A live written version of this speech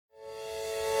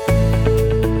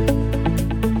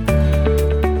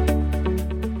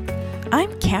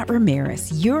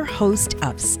Ramirez, your host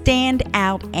of Stand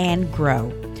Out and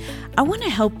Grow. I want to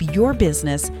help your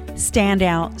business stand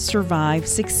out, survive,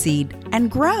 succeed, and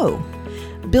grow.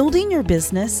 Building your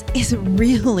business is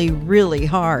really, really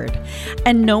hard.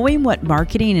 And knowing what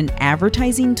marketing and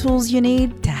advertising tools you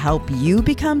need to help you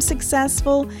become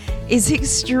successful is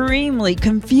extremely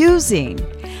confusing.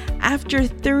 After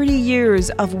 30 years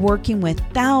of working with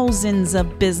thousands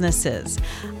of businesses,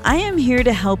 I am here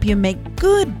to help you make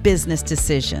good business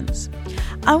decisions.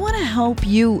 I want to help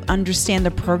you understand the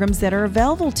programs that are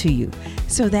available to you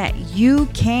so that you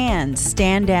can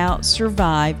stand out,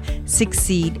 survive,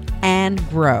 succeed, and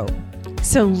grow.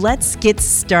 So let's get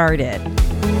started.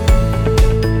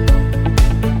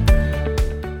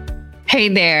 Hey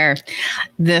there,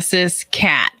 this is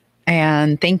Kat,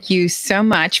 and thank you so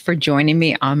much for joining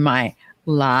me on my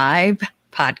live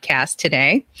podcast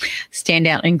today, Stand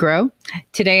Out and Grow.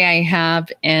 Today I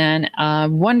have a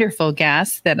wonderful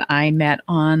guest that I met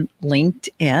on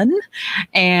LinkedIn,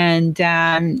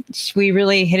 and we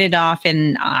really hit it off,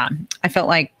 and I felt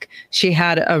like she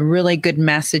had a really good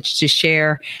message to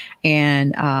share,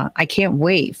 and I can't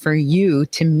wait for you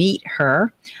to meet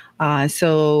her.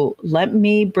 So let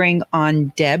me bring on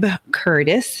Deb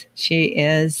Curtis. She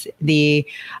is the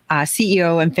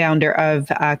CEO and founder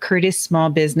of Curtis Small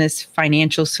Business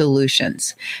Financial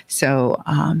Solutions. So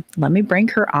let me bring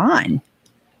her on.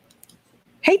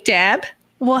 Hey, Deb.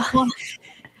 Well,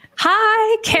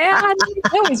 hi, Kat.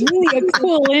 That was really a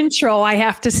cool intro, I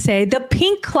have to say. The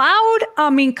pink cloud? I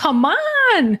mean, come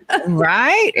on.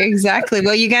 Right, exactly.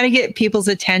 Well, you got to get people's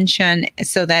attention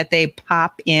so that they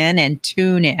pop in and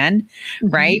tune in,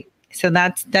 right? So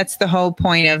that's the whole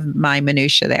point of my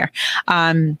minutia there.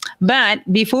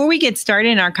 But before we get started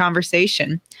in our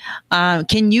conversation,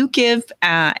 can you give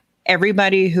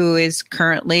everybody who is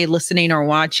currently listening or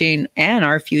watching, and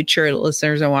our future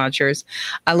listeners and watchers,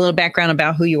 a little background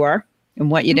about who you are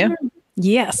and what you do?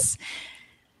 Yes.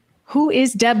 Who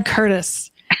is Deb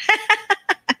Curtis?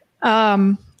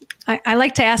 I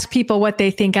like to ask people what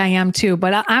they think I am too,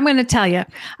 but I'm going to tell you,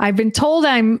 I've been told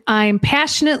I'm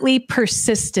passionately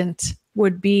persistent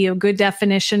would be a good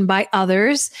definition by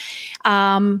others.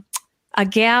 A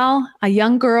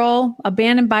young girl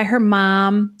abandoned by her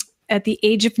mom at the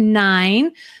age of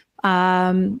 9,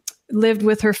 lived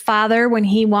with her father when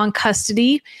he won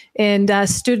custody, and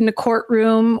stood in a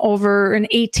courtroom over an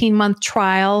 18-month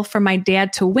trial for my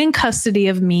dad to win custody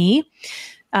of me.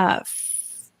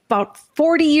 About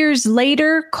 40 years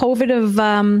later, COVID of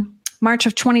March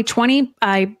of 2020,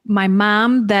 my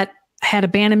mom that had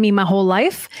abandoned me my whole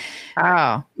life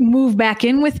moved back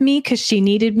in with me because she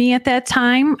needed me at that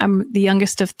time. I'm the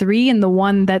youngest of 3 and the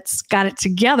one that's got it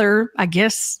together. I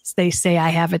guess they say I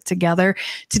have it together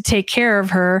to take care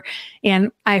of her.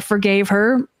 And I forgave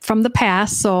her from the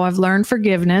past. So I've learned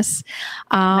forgiveness.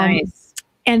 Nice.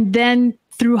 And then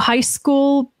through high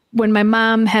school, when my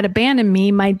mom had abandoned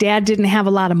me, my dad didn't have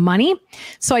a lot of money.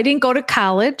 So I didn't go to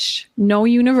college, no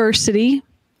university.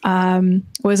 It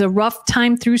was a rough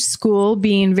time through school,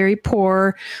 being very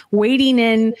poor, waiting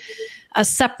in a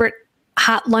separate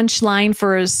hot lunch line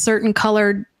for a certain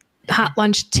colored hot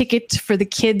lunch ticket for the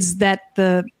kids that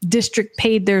the district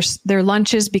paid their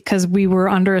lunches because we were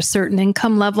under a certain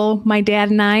income level, my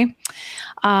dad and I.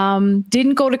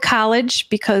 Didn't go to college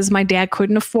because my dad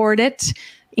couldn't afford it.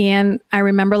 And I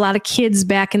remember a lot of kids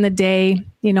back in the day,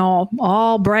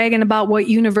 all bragging about what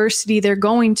university they're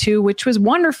going to, which was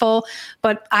wonderful,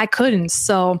 but I couldn't.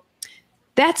 So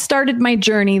that started my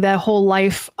journey, that whole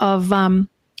life of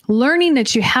learning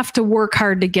that you have to work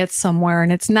hard to get somewhere.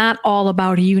 And it's not all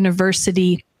about a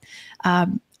university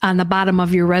on the bottom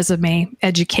of your resume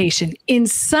education. In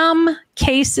some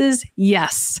cases,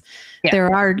 yes. Yeah.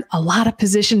 There are a lot of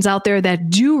positions out there that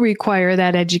do require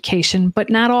that education, but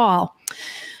not all.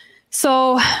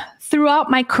 So throughout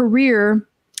my career,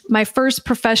 my first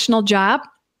professional job,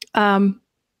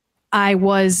 I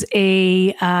was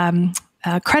a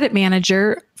credit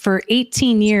manager for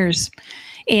 18 years.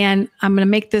 And I'm going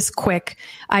to make this quick.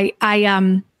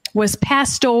 I was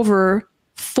passed over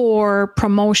for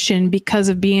promotion because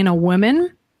of being a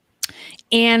woman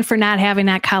and for not having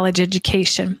that college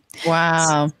education.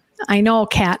 Wow. I know,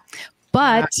 Kat,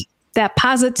 but that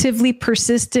positively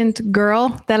persistent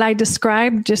girl that I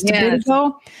described just a bit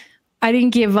ago, I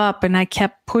didn't give up, and I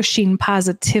kept pushing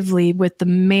positively with the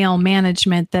male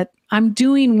management that I'm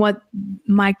doing what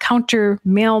my counter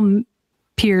male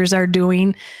peers are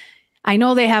doing. I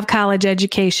know they have college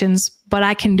educations, but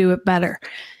I can do it better.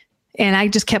 And I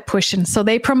just kept pushing. So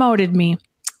they promoted me,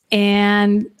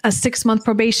 and a 6-month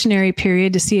probationary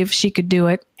period to see if she could do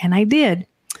it. And I did.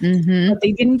 But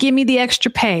they didn't give me the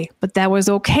extra pay, but that was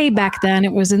okay back then.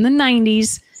 It was in the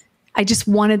 90s. I just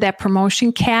wanted that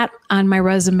promotion, Kat, on my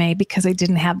resume because I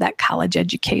didn't have that college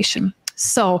education.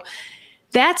 So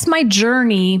that's my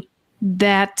journey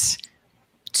that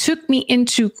took me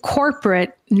into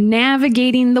corporate,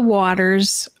 navigating the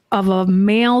waters of a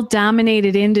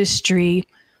male-dominated industry,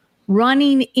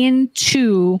 running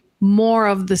into more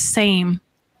of the same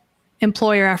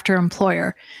employer after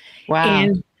employer. Wow.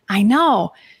 And I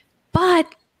know,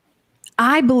 but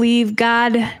I believe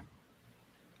God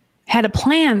had a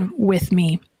plan with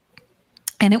me,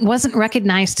 and it wasn't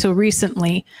recognized till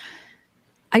recently.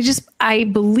 I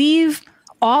believe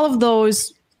all of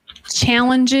those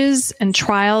challenges and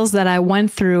trials that I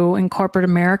went through in corporate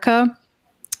America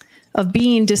of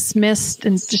being dismissed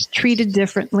and just treated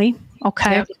differently,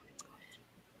 okay, Yep.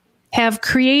 have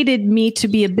created me to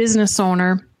be a business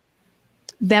owner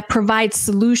that provides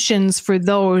solutions for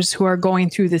those who are going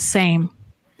through the same.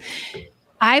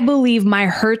 I believe my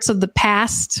hurts of the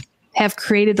past have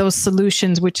created those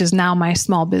solutions, which is now my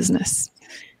small business.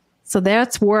 So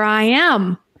that's where I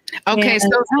am. Okay.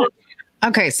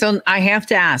 So I have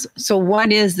to ask, so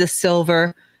what is the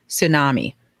silver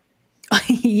tsunami?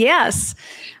 Yes.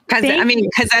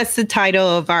 Because that's the title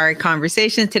of our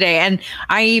conversation today. And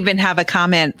I even have a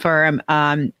comment for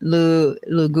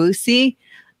Lugusi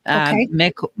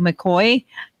McCoy.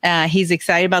 He's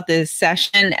excited about this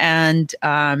session, and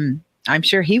I'm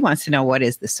sure he wants to know what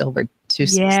is the silver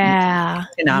tsunami.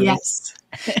 Yes.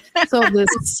 So the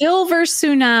silver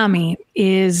tsunami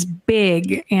is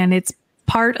big, and it's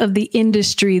part of the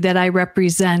industry that I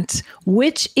represent,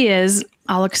 which is,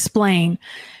 I'll explain.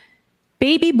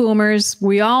 Baby boomers,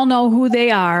 we all know who they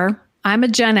are. I'm a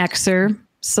Gen Xer,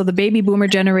 so the baby boomer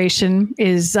generation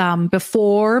is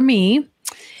before me,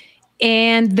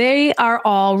 and they are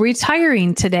all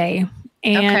retiring today.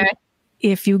 And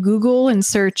if you Google and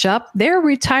search up, they're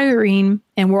retiring,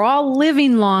 and we're all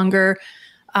living longer.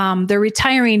 They're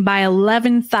retiring by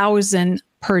 11,000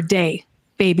 per day,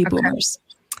 baby boomers.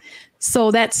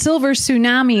 So that silver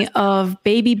tsunami of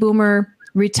baby boomer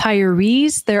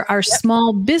retirees, there are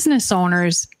small business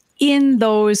owners in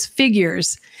those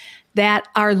figures that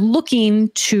are looking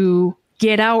to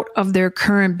get out of their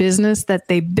current business that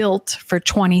they built for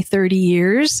 20, 30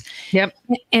 years. Yep.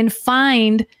 And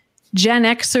find Gen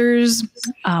Xers,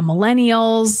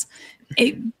 millennials,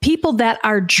 people that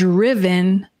are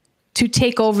driven to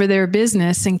take over their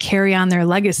business and carry on their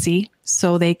legacy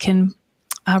so they can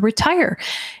retire.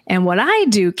 And what I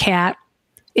do, Kat,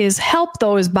 is help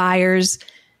those buyers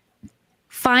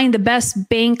find the best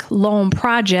bank loan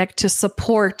project to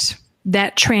support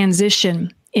that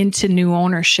transition into new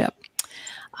ownership.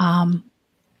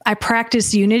 I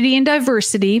practice unity and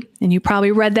diversity, and you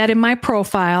probably read that in my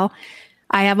profile.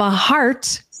 I have a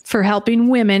heart for helping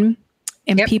women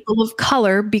and people of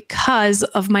color because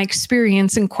of my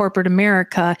experience in corporate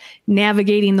America,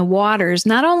 navigating the waters,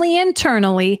 not only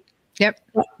internally,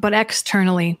 but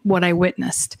externally, what I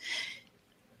witnessed.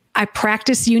 I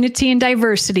practice unity and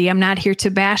diversity. I'm not here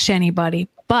to bash anybody,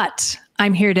 but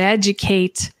I'm here to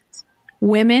educate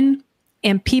women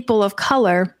and people of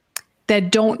color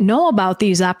that don't know about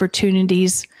these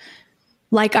opportunities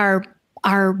like our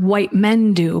white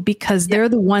men do, because they're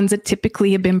the ones that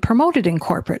typically have been promoted in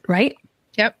corporate, right?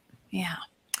 Yep. Yeah.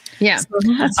 Yeah. So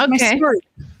that's my story.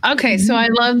 Okay. So I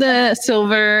love the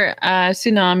silver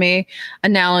tsunami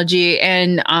analogy,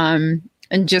 and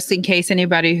just in case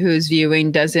anybody who's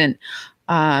viewing doesn't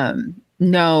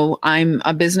know, I'm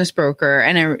a business broker,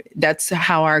 and that's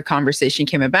how our conversation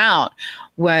came about.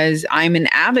 Was I'm an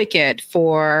advocate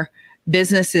for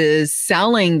businesses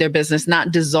selling their business,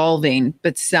 not dissolving,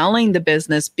 but selling the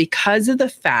business, because of the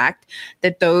fact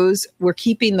that we're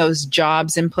keeping those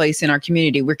jobs in place in our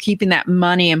community. We're keeping that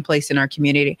money in place in our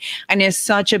community. And it's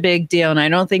such a big deal. And I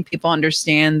don't think people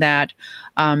understand that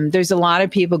there's a lot of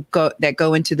people that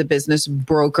go into the business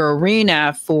broker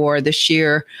arena for the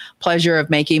sheer pleasure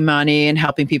of making money and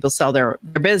helping people sell their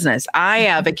business. I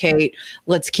advocate,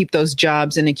 let's keep those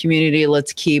jobs in the community.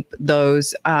 Let's keep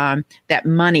those that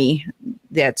money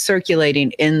that's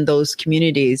circulating in those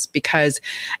communities, because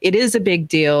it is a big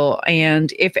deal.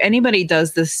 And if anybody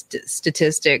does the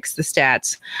statistics, the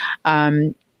stats,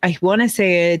 I want to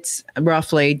say it's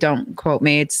roughly, don't quote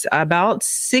me, it's about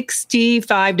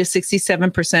 65 to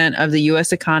 67% of the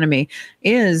U.S. economy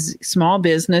is small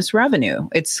business revenue.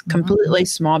 It's completely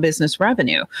small business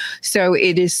revenue. So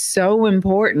it is so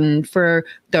important for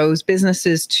those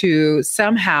businesses to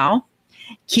somehow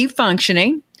keep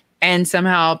functioning and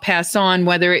somehow pass on,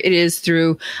 whether it is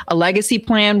through a legacy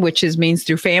plan, which means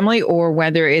through family, or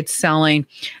whether it's selling,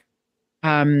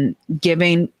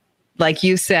 giving like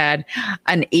you said,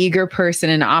 an eager person,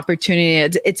 an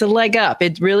opportunity. It's a leg up.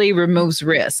 It really removes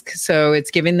risk. So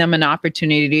it's giving them an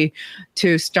opportunity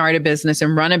to start a business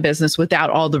and run a business without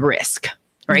all the risk,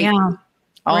 right? Yeah.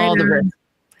 All the risk.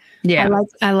 Yeah.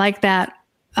 I like that.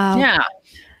 Yeah.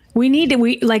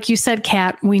 Like you said,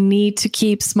 Kat, we need to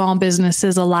keep small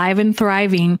businesses alive and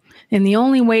thriving. And the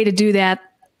only way to do that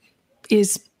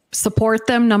is support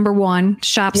them. Number one,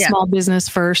 shop small business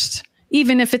first,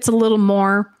 even if it's a little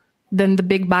more than the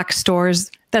big box stores.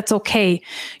 That's okay.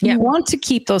 You want to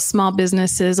keep those small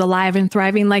businesses alive and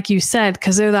thriving, like you said,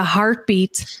 because they're the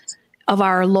heartbeat of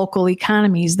our local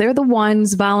economies. They're the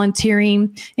ones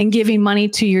volunteering and giving money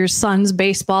to your son's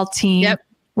baseball team,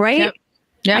 right? Yep.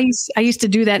 Yep. I used to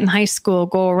do that in high school,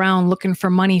 go around looking for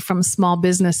money from small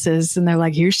businesses, and they're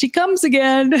like, here she comes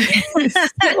again.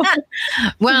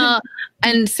 Well,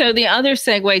 and so the other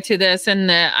segue to this,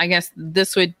 and I guess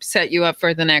this would set you up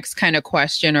for the next kind of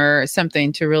question or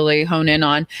something to really hone in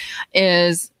on,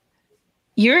 is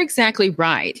you're exactly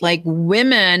right. Like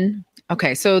women,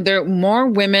 okay, so there more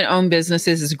women-owned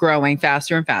businesses is growing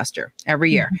faster and faster every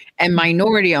year. And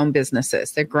minority-owned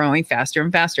businesses, they're growing faster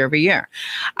and faster every year.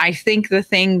 I think the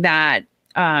thing that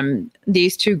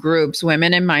these two groups,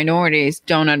 women and minorities,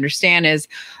 don't understand is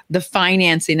the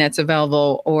financing that's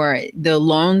available or the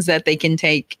loans that they can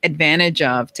take advantage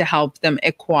of to help them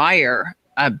acquire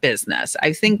a business.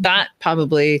 I think that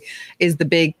probably is the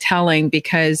big telling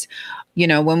because, you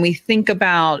know, when we think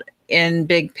about in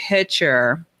big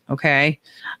picture, okay,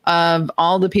 of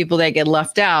all the people that get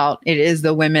left out, it is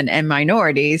the women and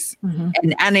minorities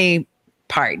in any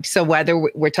part. So whether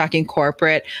we're talking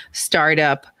corporate,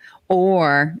 startup,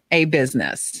 or a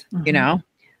business, you know,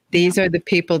 these are the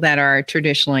people that are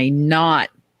traditionally not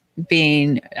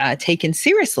being taken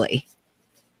seriously.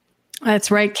 That's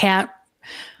right, Kat.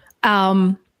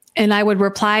 And I would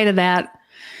reply to that.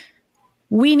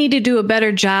 We need to do a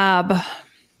better job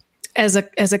as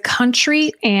a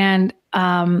country and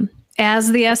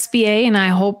as the SBA, and I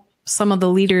hope some of the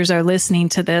leaders are listening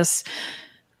to this.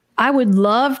 I would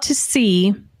love to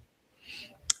see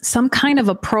some kind of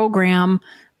a program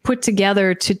put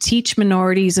together to teach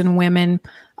minorities and women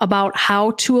about how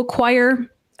to acquire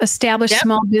established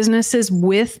small businesses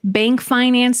with bank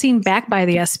financing backed by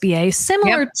the SBA,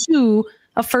 similar to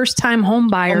a first-time home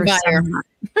buyer.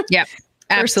 Yep,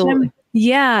 absolutely.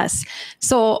 Yes.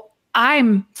 So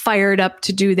I'm fired up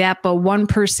to do that, but one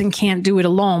person can't do it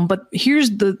alone. But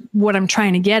here's what I'm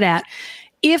trying to get at.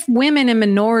 If women and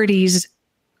minorities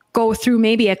go through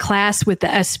maybe a class with the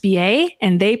SBA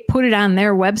and they put it on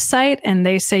their website and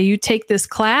they say, you take this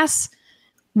class,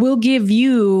 we'll give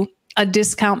you a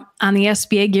discount on the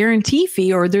SBA guarantee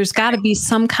fee, or there's got to be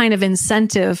some kind of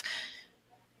incentive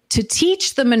to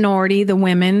teach the minority, the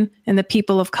women and the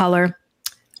people of color,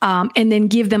 and then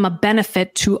give them a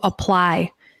benefit to apply.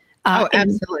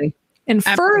 Absolutely. And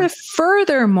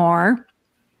furthermore,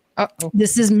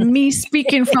 this is me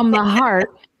speaking from the heart.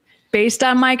 Based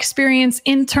on my experience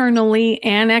internally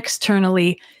and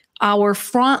externally, our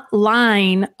front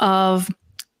line of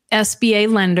SBA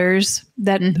lenders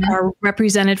that are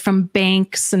represented from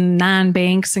banks and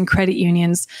non-banks and credit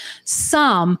unions,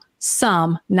 some,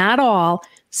 not all,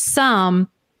 some,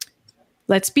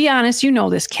 let's be honest, you know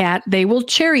this, Kat, they will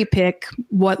cherry pick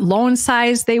what loan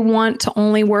size they want to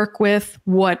only work with,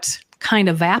 what kind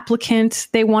of applicant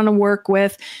they want to work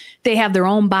with. They have their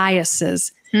own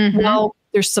biases. Well,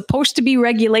 there's supposed to be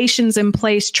regulations in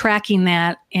place tracking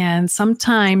that. And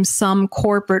sometimes some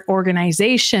corporate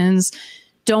organizations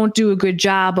don't do a good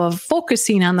job of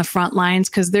focusing on the front lines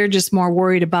because they're just more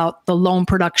worried about the loan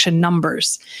production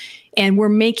numbers. And we're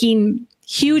making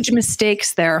huge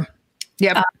mistakes there.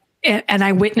 Yep. And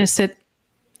I witness it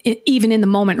even in the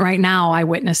moment right now. I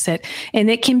witness it. And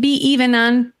it can be even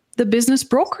on the business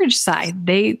brokerage side.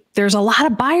 There's a lot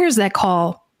of buyers that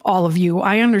call all of you.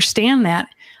 I understand that.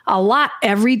 A lot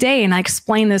every day. And I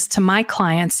explain this to my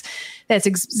clients. That's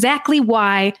exactly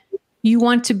why you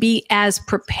want to be as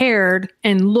prepared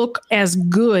and look as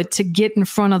good to get in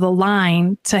front of the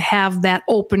line to have that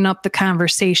open up the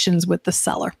conversations with the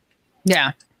seller.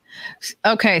 Yeah.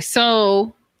 Okay.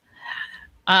 So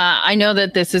I know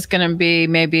that this is going to be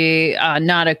maybe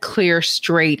not a clear,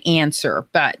 straight answer,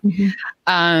 but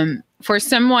for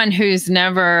someone who's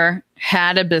never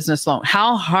had a business loan,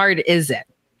 how hard is it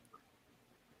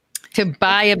to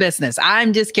buy a business?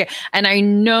 I'm just kidding. And I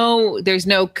know there's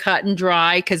no cut and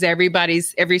dry because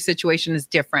every situation is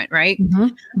different, right?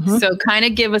 So kind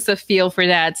of give us a feel for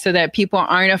that so that people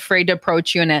aren't afraid to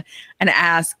approach you and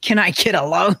ask, can I get a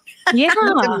loan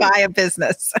to buy a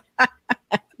business?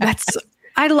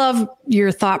 I love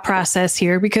your thought process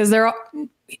here because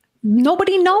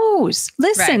nobody knows.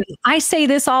 Listen, Right. I say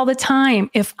this all the time.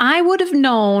 If I would have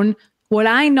known what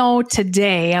I know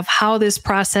today of how this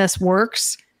process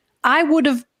works, I would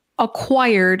have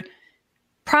acquired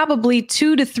probably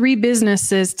 2 to 3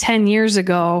 businesses 10 years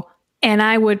ago, and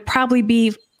I would probably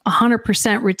be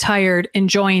 100% retired,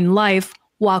 enjoying life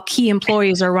while key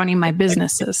employees are running my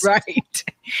businesses. Right.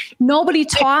 Nobody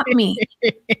taught me.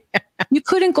 You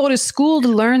couldn't go to school to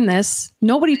learn this.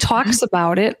 Nobody talks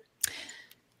about it.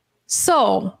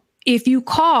 So if you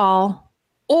call,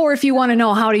 or if you want to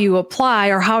know how do you apply,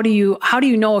 or how do you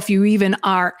know if you even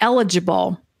are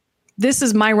eligible, this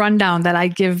is my rundown that I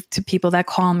give to people that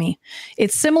call me.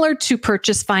 It's similar to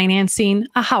purchase financing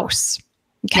a house.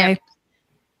 Okay. Yep.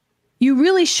 You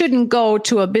really shouldn't go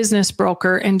to a business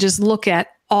broker and just look at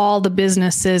all the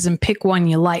businesses and pick one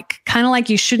you like. Kind of like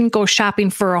you shouldn't go shopping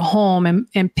for a home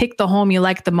and pick the home you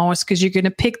like the most, because you're going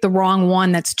to pick the wrong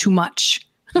one that's too much.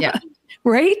 Yeah.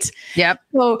 Right? Yep.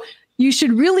 So you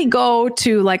should really go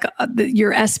to like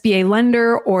your SBA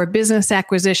lender or business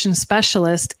acquisition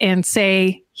specialist and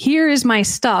say, here is my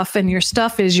stuff. And your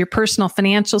stuff is your personal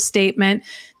financial statement.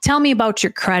 Tell me about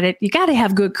your credit. You got to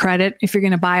have good credit if you're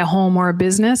going to buy a home or a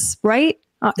business, right?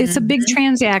 It's a big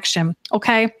transaction.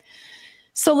 Okay.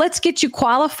 So let's get you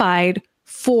qualified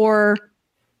for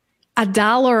a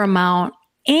dollar amount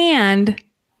and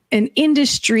an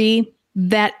industry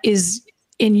that is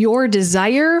in your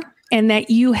desire and that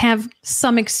you have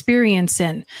some experience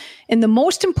in. And the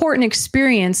most important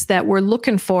experience that we're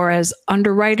looking for as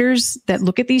underwriters that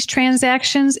look at these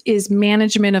transactions is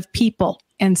management of people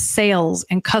and sales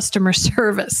and customer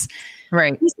service.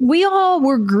 Right. We all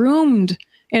were groomed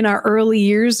in our early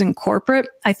years in corporate.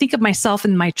 I think of myself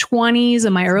in my 20s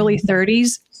and my early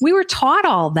 30s. We were taught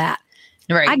all that.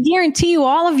 Right. I guarantee you,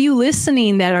 all of you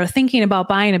listening that are thinking about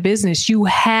buying a business, you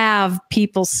have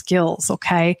people skills.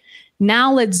 Okay.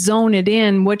 Now let's zone it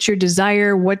in. What's your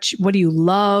desire? What do you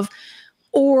love?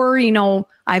 Or,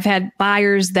 I've had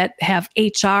buyers that have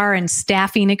HR and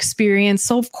staffing experience.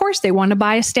 So of course they want to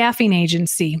buy a staffing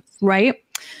agency, right?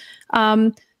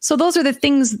 So those are the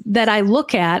things that I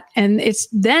look at. And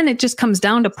then it just comes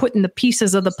down to putting the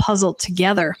pieces of the puzzle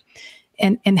together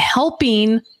and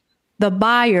helping the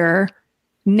buyer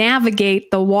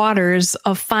navigate the waters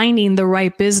of finding the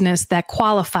right business that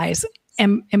qualifies.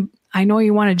 And I know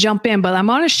you want to jump in, but I'm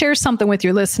going to share something with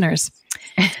your listeners.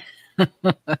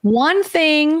 One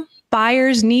thing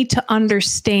buyers need to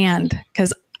understand,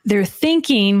 because they're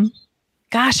thinking,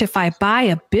 gosh, if I buy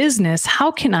a business,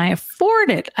 how can I afford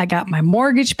it? I got my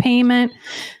mortgage payment.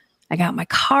 I got my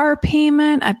car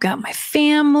payment. I've got my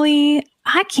family.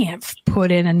 I can't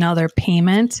put in another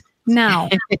payment. Now,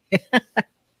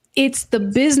 it's the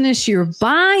business you're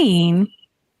buying,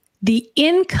 the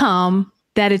income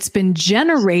that it's been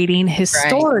generating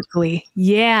historically. Right.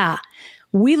 Yeah.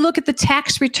 We look at the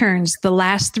tax returns the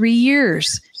last 3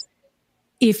 years.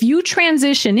 If you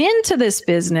transition into this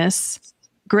business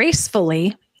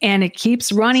gracefully and it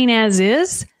keeps running as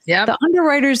is, the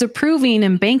underwriter's approving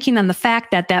and banking on the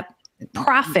fact that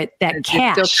profit, that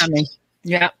cash, still coming.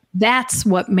 That's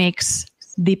what makes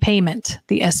the payment,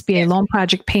 the SBA loan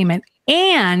project payment.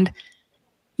 And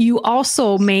you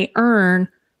also may earn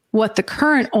what the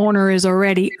current owner is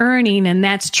already earning, and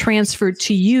that's transferred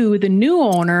to you, the new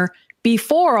owner,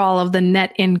 before all of the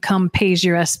net income pays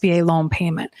your SBA loan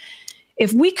payment.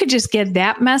 If we could just get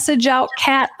that message out,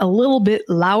 Kat, a little bit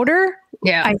louder,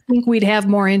 I think we'd have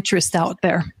more interest out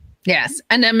there. Yes.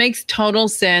 And that makes total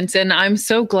sense. And I'm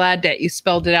so glad that you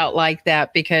spelled it out like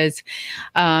that, because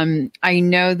I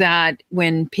know that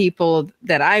when people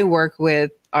that I work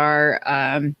with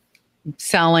are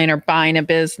selling or buying a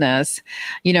business,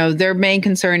 their main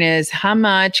concern is, how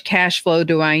much cash flow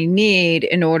do I need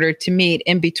in order to meet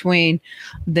in between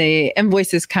the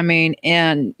invoices coming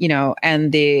in,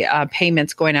 and the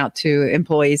payments going out to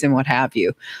employees and what have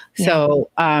you. Yeah. So,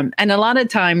 and a lot of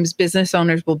times business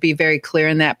owners will be very clear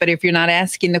in that, but if you're not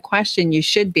asking the question, you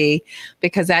should be,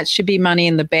 because that should be money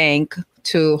in the bank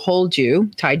to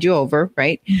tide you over,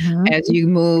 right? Mm-hmm. As you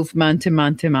move month to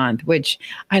month to month, which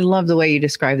I love the way you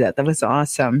described that. That was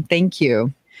awesome. Thank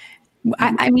you.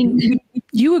 I mean,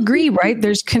 you agree, right?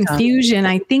 There's confusion.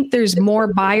 I think there's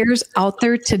more buyers out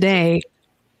there today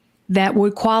that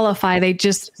would qualify.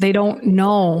 They don't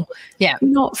know. Yeah.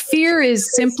 Fear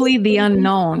is simply the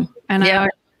unknown. And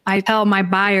I tell my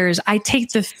buyers, I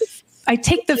take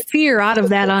the fear out of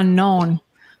that unknown.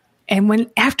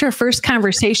 And after a first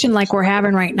conversation like we're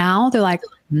having right now, they're like,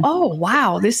 oh,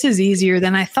 wow, this is easier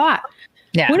than I thought.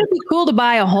 Yeah. Wouldn't it be cool to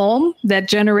buy a home that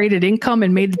generated income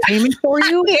and made the payment for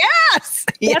you? Yes.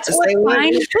 That's what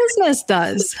fine business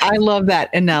does. I love that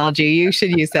analogy. You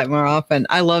should use that more often.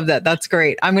 I love that. That's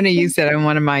great. I'm going to use that on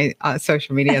one of my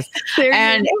social medias.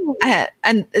 But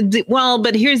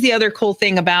here's the other cool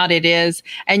thing about it is,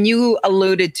 and you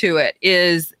alluded to it,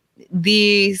 is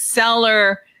the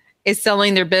seller is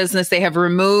selling their business. They have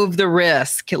removed the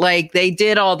risk. Like they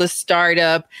did all the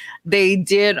startup, they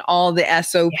did all the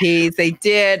SOPs, they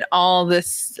did all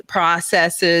this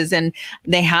processes, and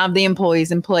they have the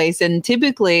employees in place. And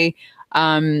typically,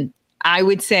 I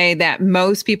would say that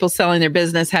most people selling their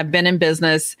business have been in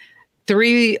business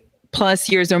 3+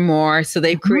 years or more. So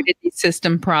they've created the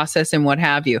system, process, and what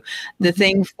have you. The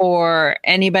thing for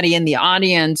anybody in the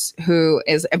audience who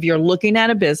is, if you're looking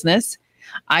at a business,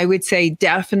 I would say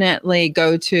definitely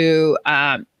go to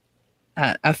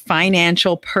a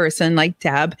financial person like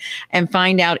Deb and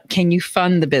find out, can you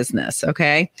fund the business?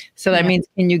 Okay. So that means,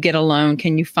 can you get a loan?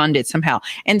 Can you fund it somehow?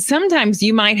 And sometimes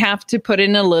you might have to put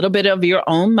in a little bit of your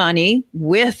own money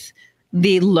with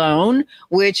the loan,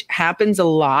 which happens a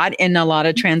lot in a lot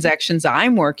of transactions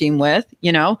I'm working with,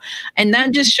 and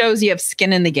that just shows you have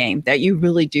skin in the game, that you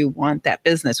really do want that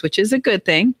business, which is a good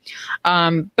thing.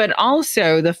 But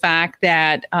also the fact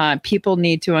that people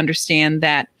need to understand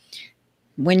that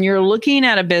when you're looking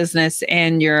at a business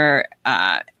and you're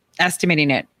estimating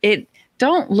it,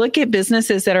 don't look at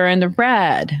businesses that are in the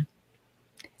red.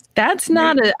 That's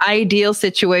not an ideal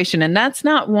situation. And that's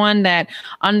not one that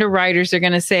underwriters are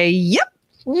going to say, yep,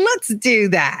 let's do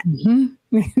that.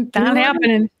 Not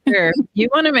happening. You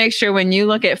want to make sure when you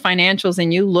look at financials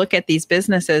and you look at these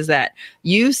businesses that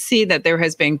you see that there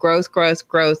has been growth,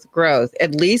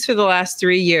 at least for the last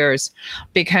 3 years,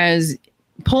 because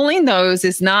pulling those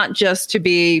is not just to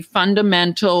be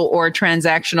fundamental or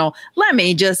transactional. Let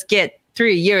me just get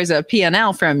 3 years of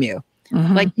P&L from you.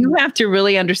 Like you have to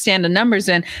really understand the numbers.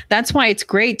 And that's why it's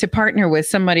great to partner with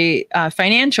somebody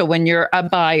financial when you're a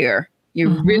buyer.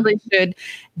 You really should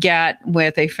get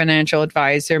with a financial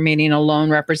advisor, meaning a loan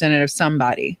representative,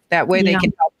 somebody. That way they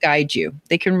can help guide you.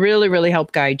 They can really, really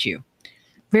help guide you.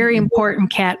 Very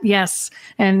important, Kat. Yes.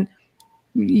 And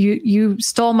you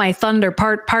stole my thunder,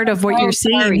 part of what you're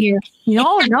saying here.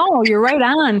 No, you're right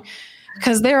on.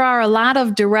 Because there are a lot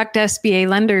of direct SBA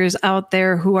lenders out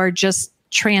there who are just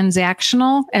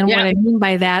transactional. And what I mean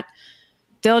by that,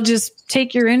 they'll just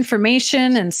take your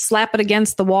information and slap it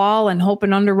against the wall and hope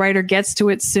an underwriter gets to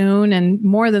it soon. And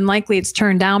more than likely it's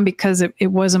turned down because it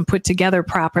wasn't put together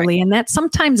properly. And that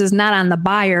sometimes is not on the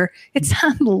buyer, it's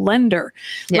on the lender,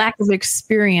 lack of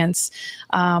experience.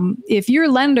 If your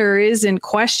lender isn't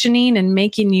questioning and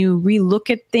making you relook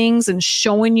at things and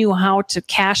showing you how to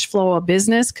cash flow a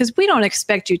business, because we don't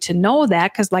expect you to know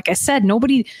that, because like I said,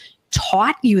 nobody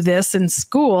taught you this in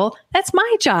school. That's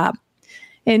my job.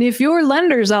 And if your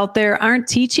lenders out there aren't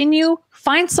teaching you,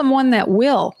 find someone that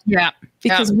will.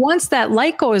 Because once that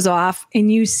light goes off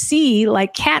and you see,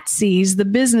 like Kat sees, the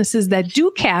businesses that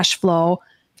do cash flow,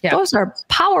 those are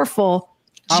powerful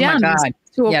gems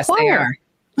to acquire. Yes, they are.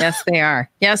 Yes, they are.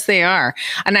 Yes, they are.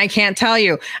 And I can't tell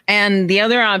you. And the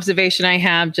other observation I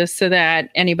have, just so that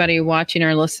anybody watching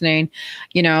or listening,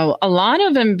 a lot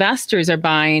of investors are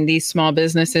buying these small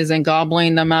businesses and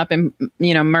gobbling them up and,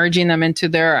 merging them into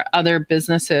their other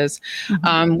businesses,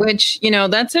 which,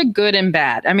 that's a good and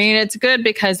bad. I mean, it's good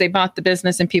because they bought the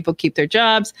business and people keep their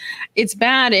jobs. It's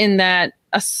bad in that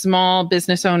a small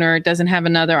business owner doesn't have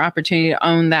another opportunity to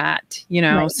own that,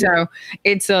 Right. So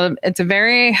it's a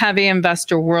very heavy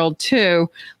investor world too,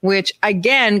 which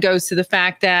again goes to the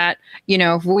fact that,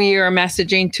 if we are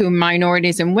messaging to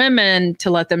minorities and women to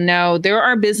let them know there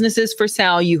are businesses for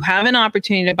sale, you have an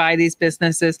opportunity to buy these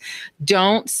businesses.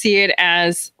 Don't see it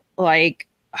as like,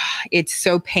 it's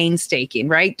so painstaking,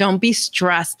 right? Don't be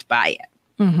stressed by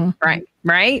it.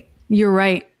 Right. You're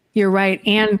right.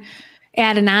 And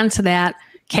adding on to that,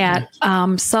 Kat,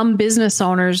 some business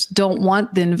owners don't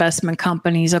want the investment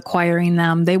companies acquiring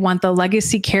them. They want the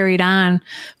legacy carried on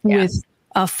with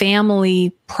a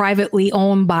family, privately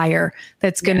owned buyer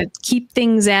that's going to keep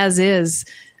things as is.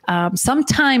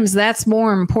 Sometimes that's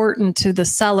more important to the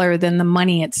seller than the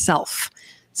money itself.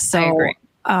 So, I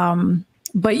agree.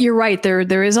 But you're right.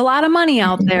 There is a lot of money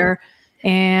out there,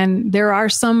 and there are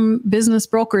some business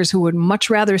brokers who would much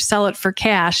rather sell it for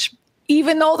cash,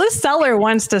 even though the seller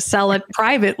wants to sell it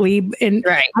privately. And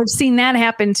I've seen that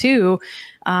happen too.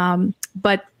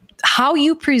 But how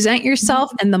you present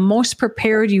yourself and the most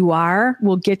prepared you are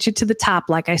will get you to the top,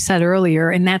 like I said earlier.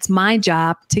 And that's my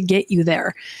job to get you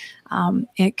there.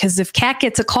 Because if Kat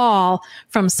gets a call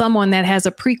from someone that has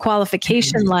a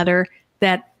pre-qualification letter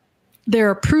that they're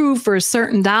approved for a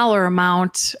certain dollar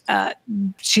amount,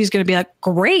 she's going to be like,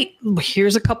 great,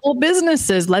 here's a couple of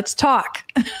businesses. Let's talk.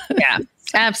 Yeah,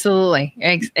 absolutely.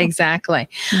 Exactly.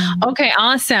 Okay,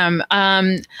 awesome.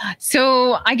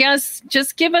 So I guess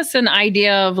just give us an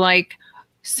idea of like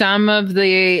some of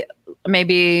the,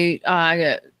 maybe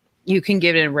you can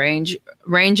give it a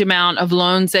range amount of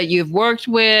loans that you've worked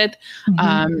with,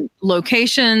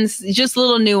 locations, just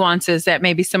little nuances that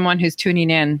maybe someone who's tuning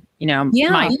in,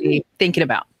 might be thinking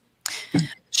about.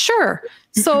 Sure.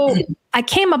 So I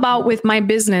came about with my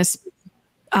business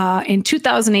in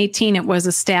 2018. It was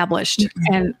established.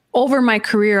 And over my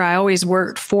career, I always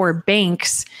worked for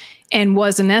banks and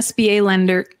was an SBA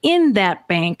lender in that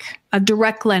bank, a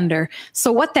direct lender.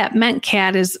 So what that meant,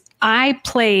 Kat, is I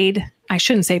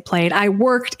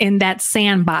worked in that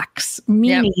sandbox,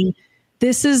 meaning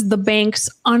this is the bank's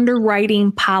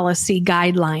underwriting policy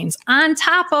guidelines on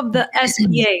top of the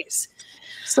SBA's.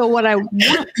 So what I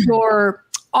want your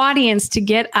audience to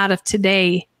get out of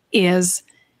today is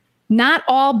not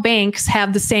all banks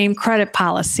have the same credit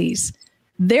policies.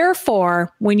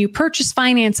 Therefore, when you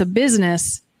finance a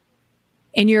business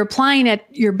and you're applying at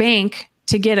your bank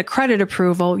to get a credit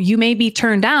approval, you may be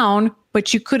turned down,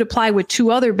 but you could apply with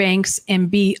 2 other banks and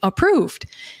be approved.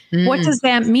 What does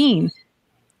that mean?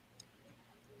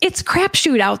 It's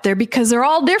crapshoot out there because they're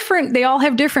all different. They all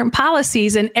have different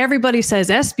policies, and everybody says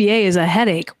SBA is a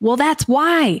headache. Well, that's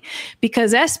why,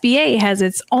 because SBA has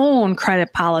its own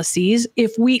credit policies.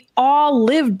 If we all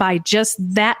lived by just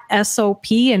that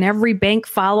SOP and every bank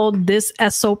followed this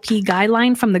SOP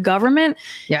guideline from the government,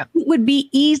 it would be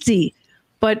easy.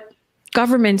 But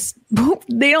governments,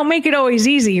 they don't make it always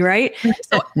easy, right?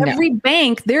 So every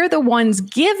bank, they're the ones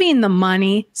giving the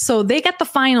money, so they get the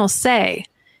final say.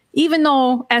 Even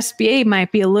though SBA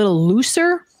might be a little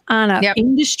looser on an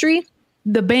industry,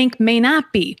 the bank may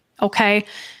not be, okay?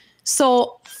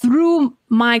 So through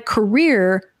my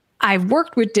career, I've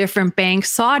worked with different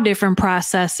banks, saw different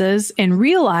processes, and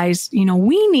realized,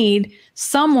 we need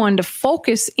someone to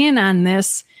focus in on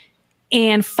this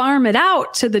and farm it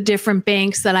out to the different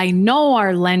banks that I know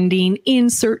are lending in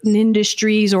certain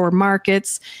industries or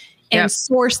markets and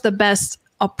source the best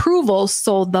approvals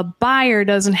so the buyer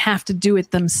doesn't have to do it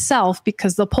themselves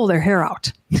because they'll pull their hair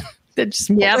out. They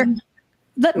just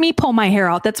let me pull my hair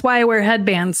out. That's why I wear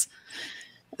headbands.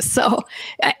 So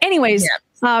anyways,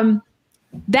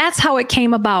 that's how it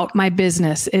came about. My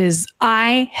business is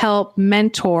I help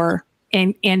mentor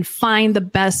and find the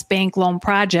best bank loan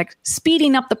project,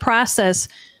 speeding up the process.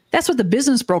 That's what the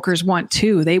business brokers want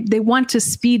too. They want to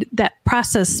speed that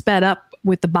process sped up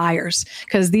with the buyers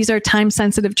because these are time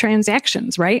sensitive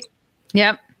transactions, right?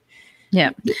 Yep.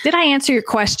 Did I answer your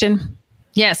question?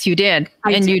 Yes, you did.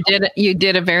 You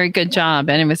did a very good job,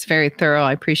 and it was very thorough.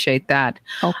 I appreciate that.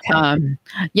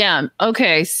 Okay.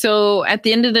 Okay. So at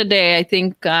the end of the day, I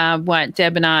think what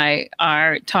Deb and I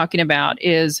are talking about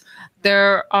is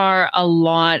there are a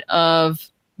lot of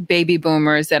baby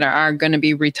boomers that are going to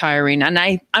be retiring. And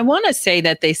I want to say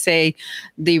that they say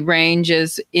the range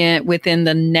is within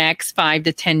the next 5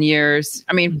 to 10 years.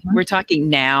 I mean, we're talking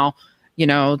now,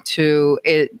 to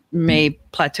it may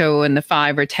plateau in the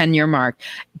 5 or 10 year mark.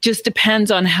 Just depends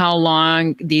on how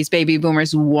long these baby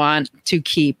boomers want to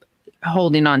keep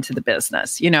holding on to the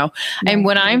business, and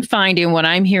what I'm finding, what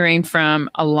I'm hearing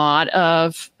from a lot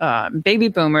of baby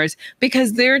boomers,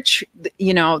 because there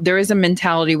is a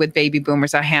mentality with baby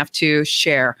boomers I have to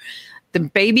share. The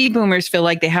baby boomers feel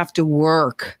like they have to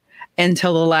work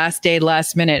until the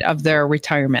last minute of their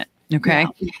retirement. Okay.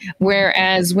 Yeah.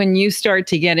 Whereas when you start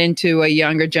to get into a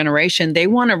younger generation, they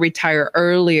want to retire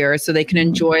earlier so they can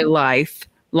enjoy life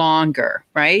longer,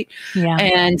 right? Yeah.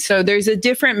 And so there's a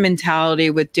different mentality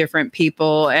with different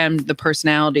people and the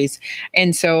personalities.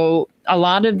 And so a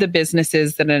lot of the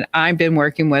businesses that I've been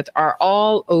working with are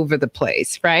all over the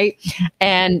place, right?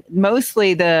 And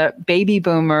mostly the baby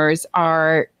boomers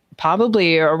are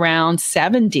probably around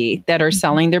 70 that are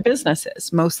selling their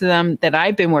businesses. Most of them that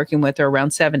I've been working with are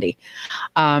around 70.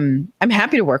 I'm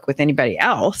happy to work with anybody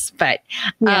else, but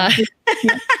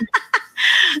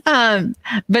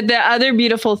but the other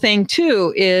beautiful thing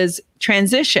too is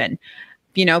transition.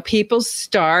 People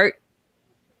start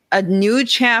a new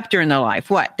chapter in their life.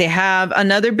 What? They have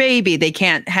another baby. They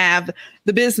can't have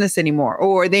the business anymore,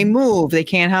 or they move. They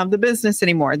can't have the business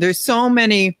anymore. There's so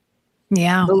many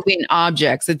moving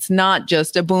objects. It's not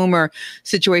just a boomer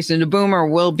situation. The boomer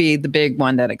will be the big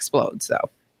one that explodes, though.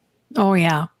 Oh,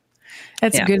 yeah.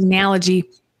 That's a good analogy.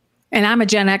 And I'm a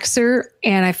Gen Xer,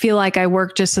 and I feel like I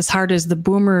work just as hard as the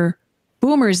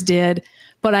boomers did,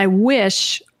 but I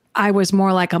wish I was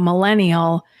more like a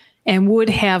millennial and would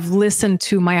have listened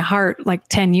to my heart like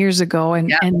 10 years ago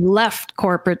and left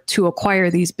corporate to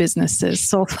acquire these businesses.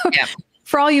 So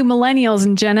for all you millennials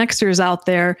and Gen Xers out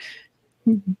there,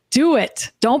 do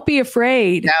it. Don't be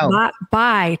afraid. No.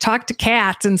 Buy, talk to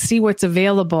Kat and see what's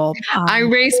available. I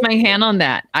raise my hand on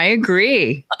that. I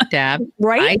agree, Deb.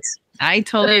 Right? I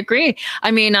totally agree.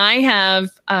 I mean, I have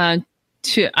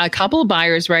a couple of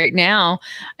buyers right now,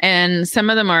 and some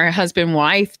of them are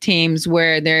husband-wife teams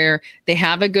where they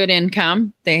have a good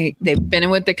income. They've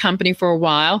been with the company for a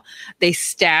while. They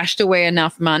stashed away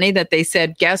enough money that they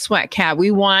said, "Guess what, Kat? We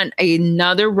want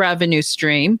another revenue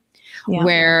stream." Yeah.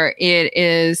 Where it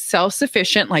is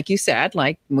self-sufficient, like you said,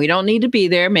 like we don't need to be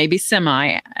there, maybe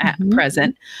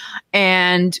semi-present,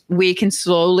 and we can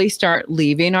slowly start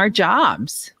leaving our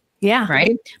jobs. Yeah.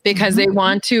 Right. Because they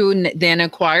want to then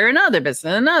acquire another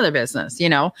business, you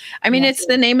know, I mean, it's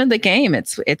the name of the game.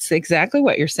 It's exactly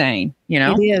what you're saying, you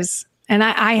know, it is. And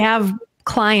I have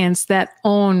clients that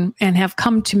own and have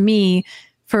come to me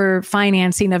for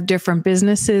financing of different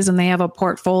businesses, and they have a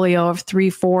portfolio of 3,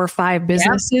 4, 5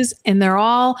 businesses, and they're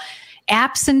all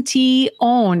absentee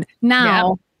owned.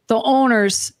 Now, the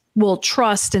owners will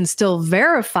trust and still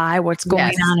verify what's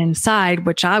going on inside,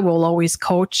 which I will always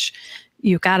coach.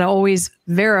 You got to always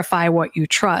verify what you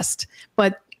trust.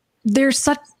 But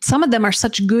some of them are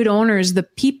such good owners. The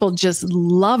people just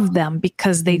love them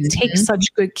because they take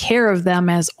such good care of them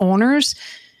as owners.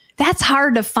 That's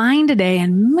hard to find today.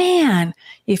 And man,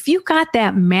 if you got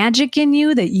that magic in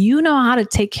you that you know how to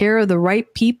take care of the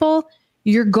right people,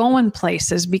 you're going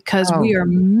places, because we are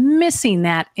missing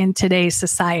that in today's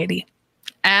society.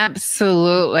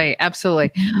 Absolutely.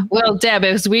 Absolutely. Well, Deb,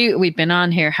 as we've been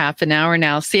on here half an hour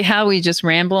now, see how we just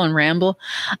ramble and ramble?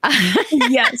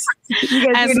 Yes.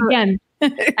 You guys do it again.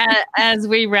 As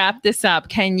we wrap this up,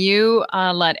 can you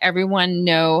let everyone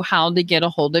know how to get a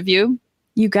hold of you?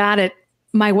 You got it.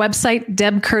 My website,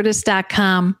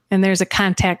 debcurtis.com, and there's a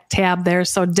contact tab there.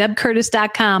 So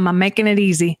debcurtis.com, I'm making it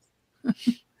easy.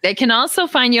 They can also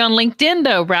find you on LinkedIn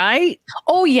though, right?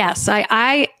 Oh, yes.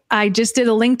 I just did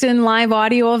a LinkedIn live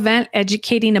audio event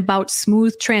educating about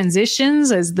smooth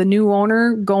transitions as the new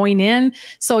owner going in.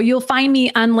 So you'll find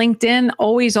me on LinkedIn,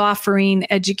 always offering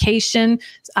education.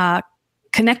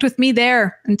 Connect with me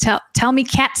there and tell me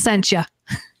Kat sent you.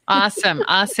 Awesome.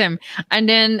 Awesome. And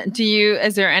then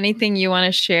is there anything you want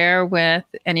to share with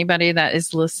anybody that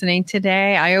is listening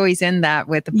today? I always end that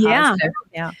with a positive.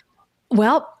 Yeah.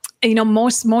 Well, you know,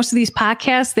 most of these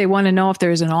podcasts, they want to know if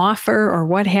there's an offer or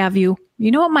what have you. You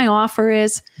know what my offer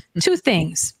is? 2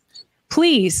 things.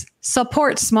 Please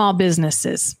support small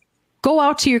businesses. Go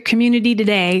out to your community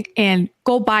today and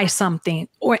go buy something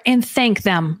and thank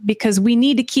them, because we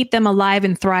need to keep them alive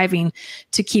and thriving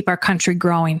to keep our country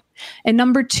growing. And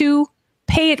number 2,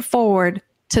 pay it forward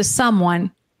to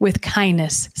someone with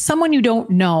kindness, someone you don't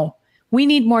know. We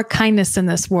need more kindness in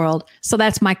this world. So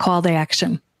that's my call to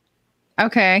action.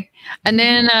 Okay. And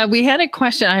then we had a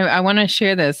question. I want to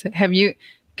share this. Have you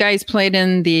guys played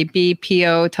in the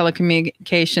BPO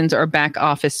telecommunications or back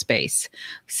office space?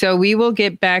 So we will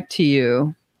get back to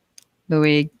you,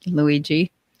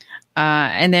 Luigi.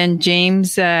 And then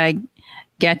James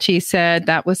Getchy said,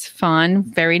 that was fun.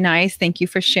 Very nice. Thank you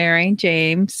for sharing,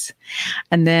 James.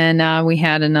 And then we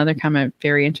had another comment,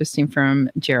 very interesting, from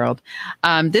Gerald.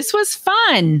 This was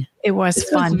fun. It was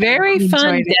fun. Was very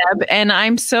fun, Deb. And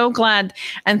I'm so glad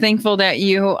and thankful that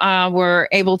you were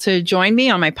able to join me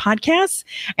on my podcast.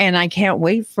 And I can't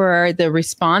wait for the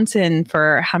response and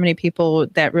for how many people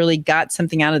that really got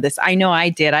something out of this. I know I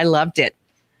did. I loved it.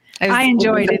 I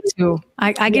enjoyed it too.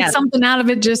 I get something out of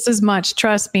it just as much.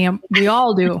 Trust me. We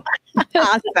all do.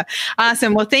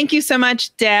 Awesome. Well, thank you so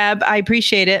much, Deb. I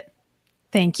appreciate it.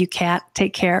 Thank you, Kat.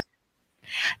 Take care.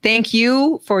 Thank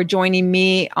you for joining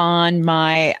me on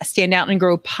my Stand Out and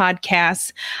Grow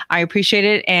podcast. I appreciate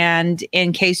it. And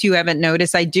in case you haven't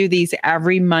noticed, I do these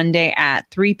every Monday at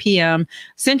 3 p.m.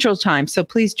 Central Time. So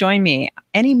please join me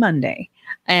any Monday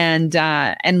and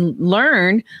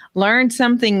learn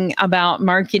something about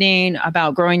marketing,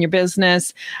 about growing your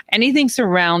business, anything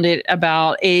surrounded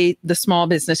about the small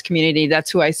business community. That's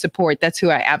who I support. That's who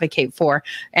I advocate for,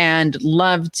 and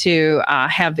love to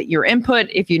have your input.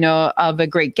 If you know of a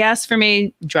great guest for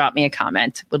me, drop me a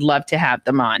comment. Would love to have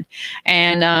them on.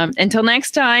 And until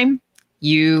next time,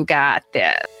 you got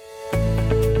this.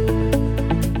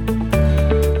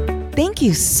 Thank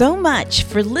you so much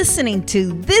for listening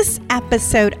to this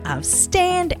episode of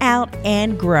Stand Out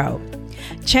and Grow.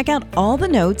 Check out all the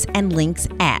notes and links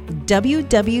at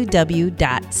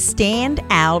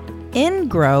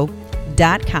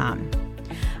www.standoutandgrow.com.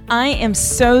 I am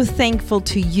so thankful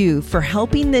to you for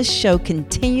helping this show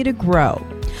continue to grow.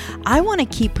 I want to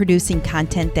keep producing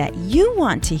content that you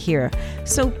want to hear,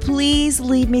 so please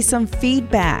leave me some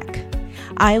feedback.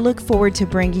 I look forward to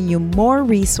bringing you more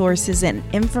resources and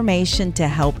information to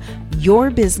help your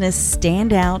business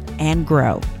stand out and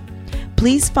grow.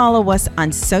 Please follow us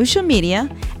on social media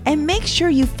and make sure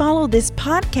you follow this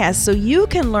podcast so you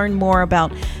can learn more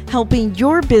about helping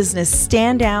your business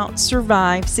stand out,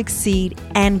 survive, succeed,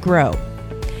 and grow.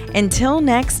 Until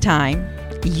next time,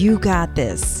 you got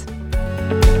this.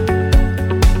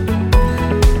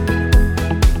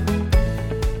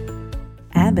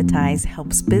 Advertise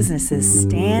helps businesses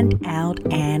stand out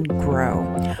and grow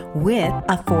with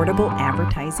affordable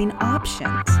advertising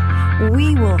options.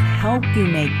 We will help you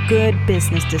make good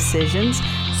business decisions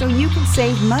so you can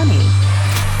save money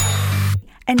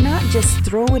and not just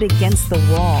throw it against the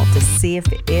wall to see if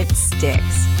it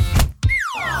sticks.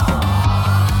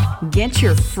 Get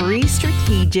your free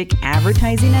strategic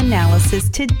advertising analysis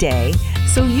today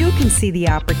so you can see the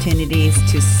opportunities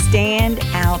to stand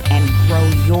out and grow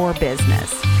your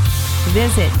business.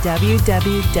 Visit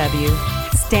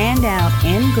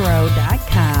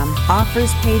www.standoutandgrow.com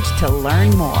offers page to learn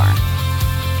more.